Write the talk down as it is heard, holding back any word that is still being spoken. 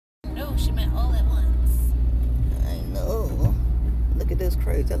Oh, she meant all at once. I know. Look at this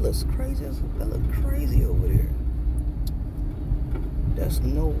crazy. That looks crazy. That looks crazy over there. There's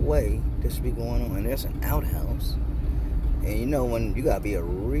no way this should be going on. And there's an outhouse. And you know when you gotta be a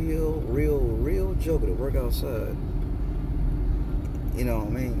real joker to work outside. You know what I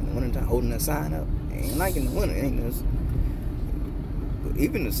mean? In the wintertime, holding that sign up. Ain't like in the winter, ain't this? But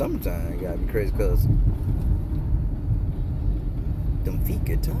even in the summertime, you gotta be crazy because them feet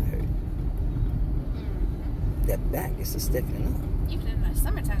get tired. That back is just stiffening up. Even in the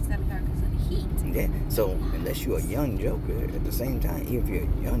summertime, it's gotta be hard because of the heat. Yeah, so unless you're a young joker, at the same time, even if you're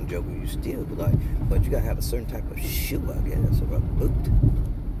a young joker, you still like, but you gotta have a certain type of shoe, I guess, or a boot.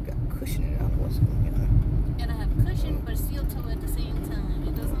 Got cushion in it, I don't know what's going on. Gotta have cushion, but steel toe at the same time.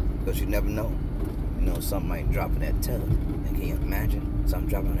 It doesn't. Because you never know. You know, something might drop in that toe. And can you imagine something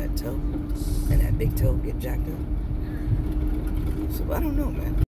dropping on that toe? And that big toe get jacked up? So I don't know, man.